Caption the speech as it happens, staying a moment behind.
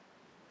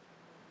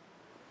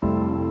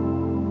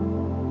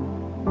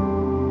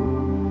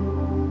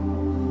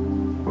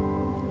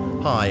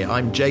Hi,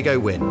 I'm Jago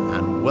Wynn,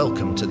 and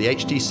welcome to the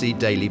HTC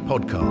Daily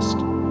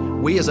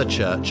podcast. We as a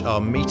church are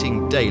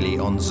meeting daily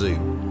on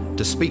Zoom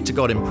to speak to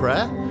God in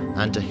prayer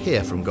and to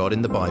hear from God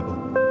in the Bible.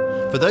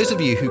 For those of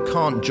you who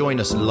can't join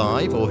us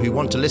live or who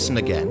want to listen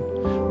again,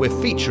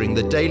 we're featuring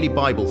the daily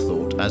Bible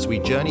thought as we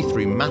journey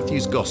through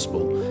Matthew's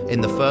Gospel in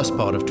the first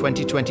part of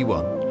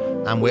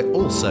 2021, and we're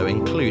also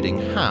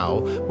including how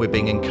we're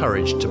being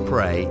encouraged to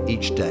pray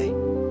each day.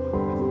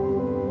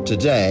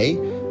 Today,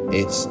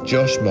 it's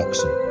Josh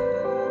Moxon.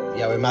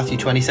 Yeah, we're in Matthew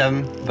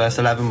 27, verse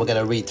 11. We're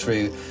going to read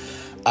through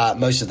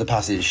most of the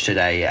passage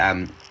today.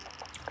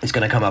 It's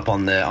going to come up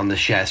on the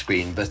share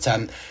screen, but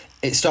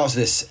it starts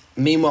with this.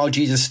 Meanwhile,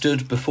 Jesus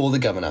stood before the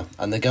governor,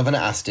 and the governor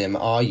asked him,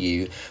 "Are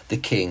you the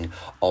king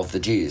of the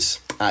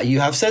Jews?" "You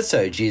have said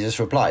so," Jesus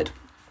replied.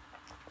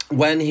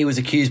 When he was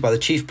accused by the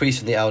chief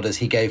priests and the elders,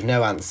 he gave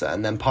no answer.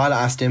 And then Pilate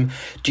asked him,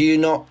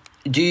 Don't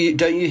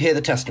you hear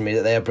the testimony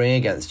that they are bringing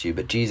against you?"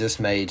 But Jesus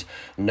made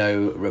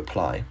no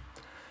reply,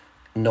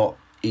 not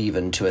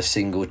even to a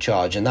single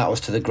charge. And that was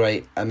to the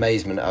great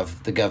amazement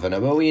of the governor.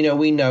 But we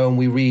know and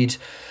we read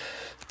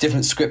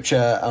different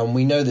scripture, and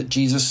we know that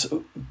Jesus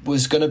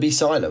was going to be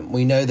silent.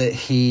 We know that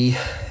he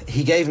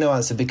gave no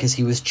answer because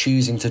he was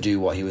choosing to do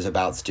what he was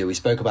about to do. We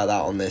spoke about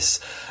that on this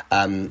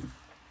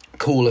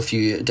call a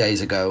few days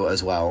ago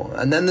as well.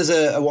 And then there's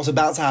what's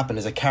about to happen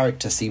is a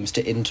character seems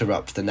to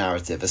interrupt the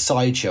narrative, a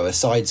sideshow, a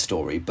side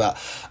story, but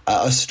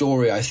a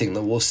story I think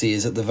that we'll see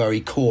is at the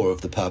very core of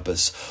the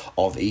purpose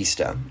of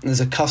Easter. There's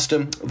a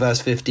custom,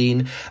 verse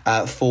 15,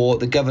 for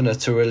the governor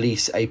to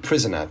release a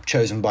prisoner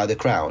chosen by the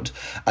crowd.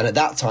 And at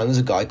that time, there's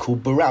a guy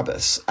called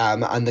Barabbas,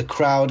 and the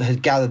crowd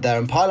had gathered there,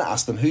 and Pilate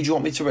asked them, "Who do you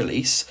want me to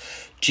release?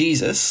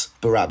 Jesus,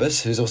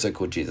 Barabbas," who's also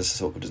called Jesus,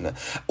 it's awkward, isn't it?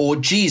 "Or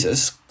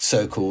Jesus,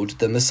 so-called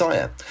the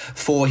Messiah?"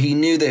 For he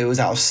knew that it was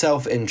out of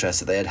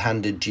self-interest that they had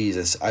handed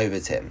Jesus over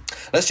to him.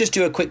 Let's just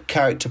do a quick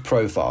character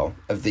profile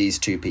of these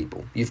two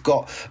people. You've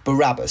got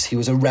Barabbas, he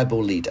was a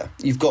rebel leader.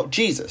 You've got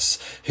Jesus,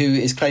 who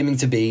is claiming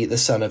to be the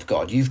Son of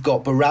God. You've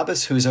got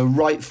Barabbas, who is a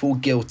rightful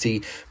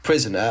guilty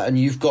prisoner. And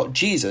you've got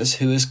Jesus,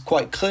 who is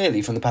quite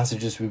clearly, from the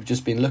passages we've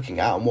just been looking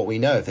at and what we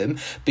know of him,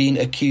 being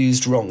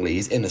accused wrongly.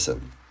 He's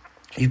innocent.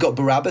 You've got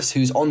Barabbas,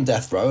 who's on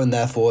death row, and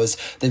therefore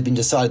they've been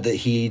decided that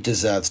he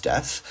deserves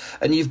death.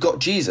 And you've got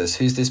Jesus,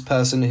 who's this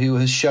person who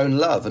has shown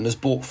love and has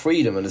brought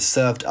freedom and has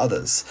served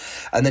others.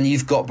 And then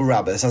you've got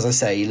Barabbas, as I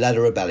say, he led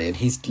a rebellion.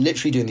 He's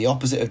literally doing the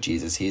opposite of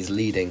Jesus. He is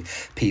leading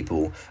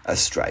people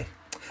astray.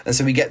 And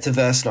so we get to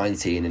verse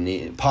 19,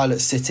 and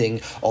Pilate's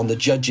sitting on the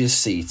judge's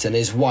seat, and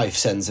his wife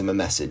sends him a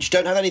message.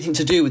 "Don't have anything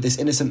to do with this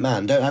innocent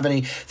man. Don't have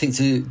anything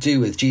to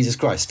do with Jesus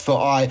Christ, for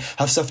I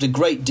have suffered a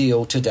great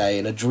deal today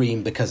in a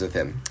dream because of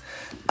him."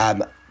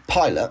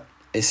 Pilate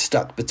is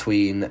stuck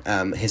between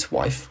his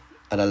wife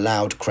and a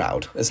loud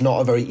crowd. It's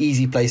not a very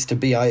easy place to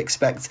be, I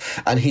expect,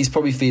 and he's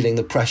probably feeling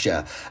the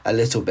pressure a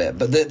little bit.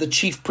 But the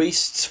chief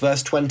priests,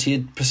 verse 20,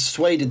 had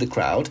persuaded the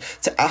crowd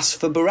to ask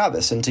for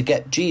Barabbas and to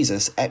get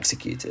Jesus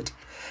executed.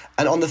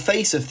 And on the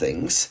face of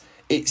things,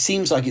 it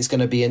seems like it's going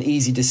to be an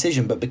easy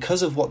decision, but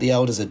because of what the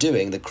elders are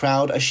doing, the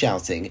crowd are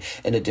shouting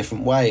in a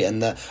different way.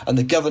 And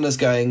the governor's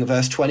going,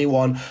 verse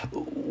 21,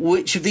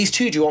 "Which of these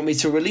two do you want me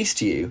to release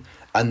to you?"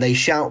 And they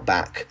shout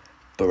back,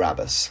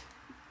 "Barabbas."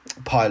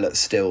 Pilate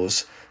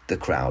stills the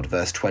crowd.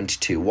 Verse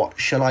 22, "What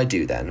shall I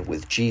do then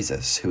with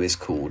Jesus, who is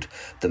called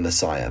the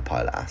Messiah?"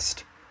 Pilate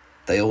asked.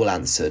 They all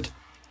answered,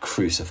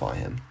 "Crucify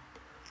him."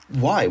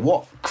 "Why?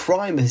 What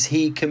crime has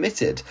he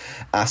committed?"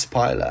 asked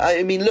Pilate.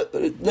 I mean,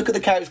 look at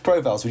the character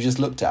profiles we just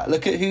looked at.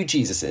 Look at who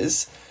Jesus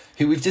is,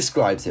 who we've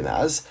described him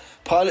as.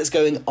 Pilate's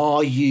going,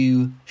 "Are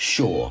you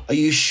sure? Are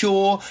you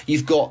sure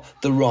you've got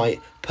the right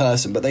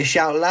person?" But they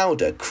shout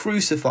louder,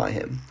 "Crucify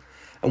him."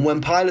 And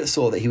when Pilate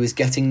saw that he was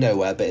getting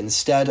nowhere, but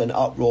instead an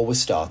uproar was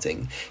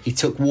starting, he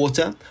took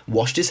water,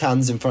 washed his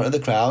hands in front of the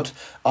crowd.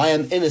 "I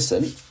am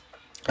innocent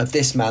of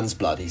this man's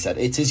blood," he said.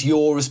 "It is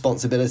your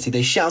responsibility."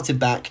 They shouted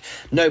back,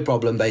 "No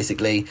problem,"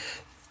 basically.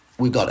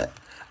 "We got it."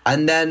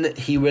 And then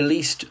he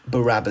released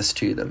Barabbas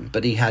to them,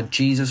 but he had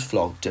Jesus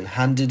flogged and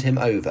handed him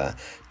over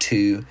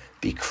to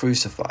be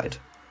crucified.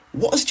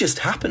 What has just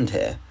happened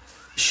here?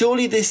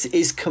 Surely this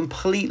is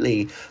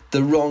completely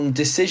the wrong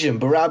decision.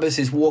 Barabbas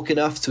is walking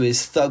up to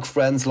his thug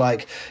friends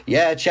like,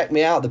 "Yeah, check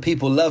me out, the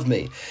people love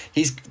me."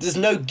 There's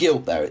no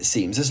guilt there, it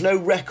seems. There's no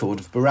record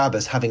of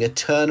Barabbas having a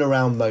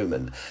turnaround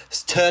moment,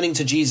 turning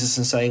to Jesus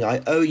and saying,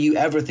 "I owe you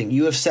everything.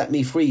 You have set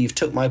me free. You've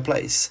took my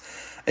place."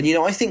 And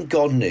I think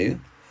God knew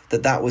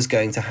that was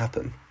going to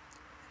happen.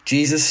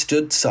 Jesus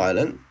stood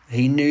silent.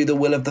 He knew the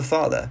will of the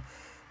Father.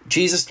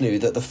 Jesus knew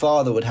that the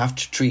Father would have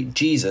to treat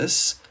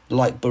Jesus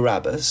like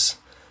Barabbas,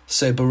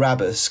 so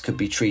Barabbas could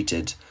be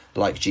treated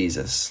like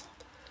Jesus.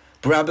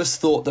 Barabbas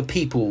thought the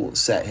people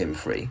set him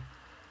free,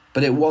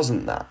 but it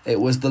wasn't that.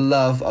 It was the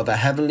love of a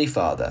heavenly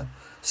Father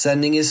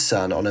sending his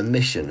son on a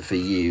mission for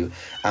you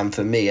and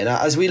for me. And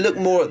as we look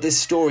more at this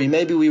story,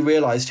 maybe we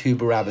realised who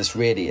Barabbas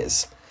really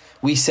is.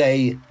 We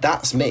say,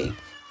 "That's me.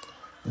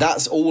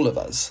 That's all of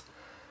us."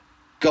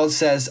 God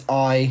says,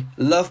 I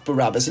love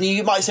Barabbas. And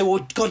you might say,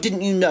 well, God,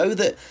 didn't you know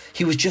that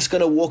he was just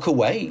going to walk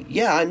away?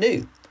 Yeah, I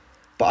knew.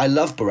 But I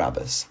love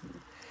Barabbas.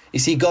 You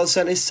see, God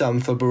sent his son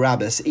for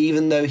Barabbas,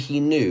 even though he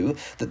knew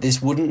that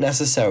this wouldn't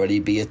necessarily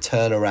be a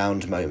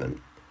turnaround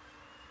moment.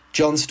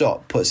 John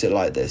Stott puts it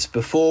like this: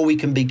 before we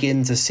can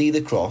begin to see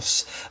the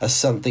cross as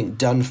something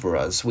done for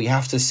us, we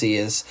have to see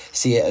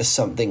it as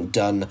something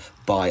done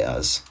by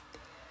us.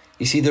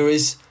 You see, there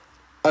is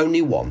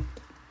only one.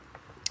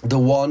 The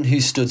one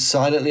who stood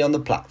silently on the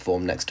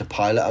platform next to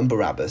Pilate and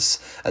Barabbas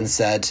and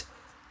said,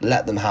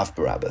 let them have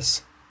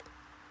Barabbas.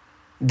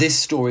 This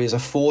story is a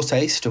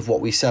foretaste of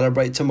what we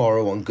celebrate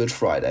tomorrow on Good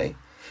Friday,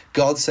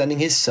 God sending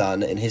his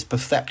son in his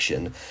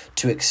perfection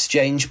to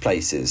exchange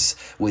places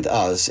with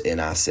us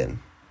in our sin.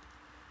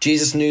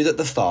 Jesus knew that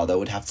the Father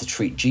would have to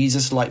treat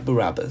Jesus like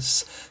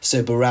Barabbas,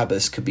 so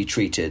Barabbas could be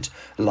treated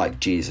like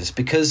Jesus.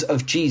 Because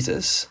of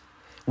Jesus,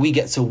 we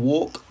get to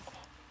walk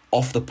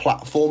off the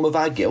platform of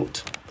our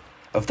guilt,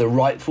 of the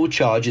rightful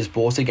charges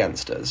brought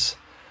against us,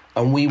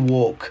 and we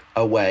walk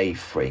away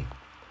free.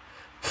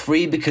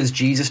 Free because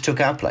Jesus took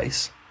our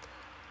place.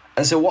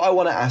 And so what I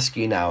want to ask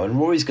you now, and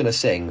Rory's going to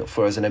sing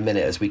for us in a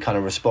minute as we kind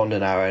of respond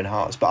in our own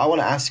hearts, but I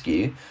want to ask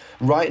you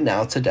right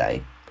now,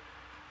 today,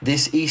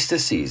 this Easter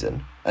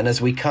season, and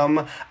as we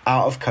come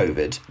out of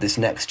COVID this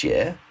next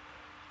year,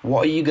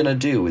 what are you going to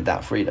do with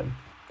that freedom?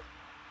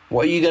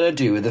 What are you going to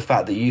do with the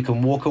fact that you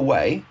can walk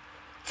away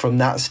from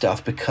that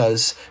stuff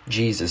because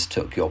Jesus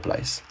took your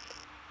place?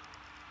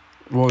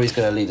 Rory's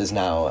going to lead us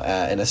now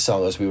in a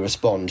song as we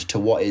respond to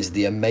what is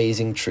the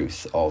amazing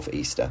truth of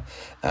Easter,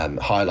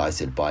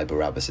 highlighted by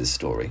Barabbas'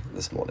 story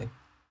this morning.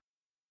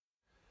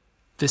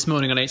 This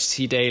morning on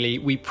HTC Daily,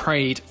 we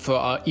prayed for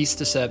our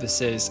Easter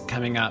services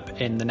coming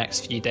up in the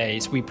next few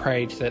days. We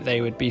prayed that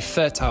they would be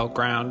fertile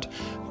ground,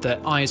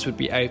 that eyes would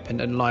be opened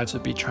and lives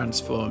would be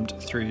transformed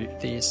through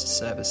these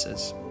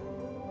services.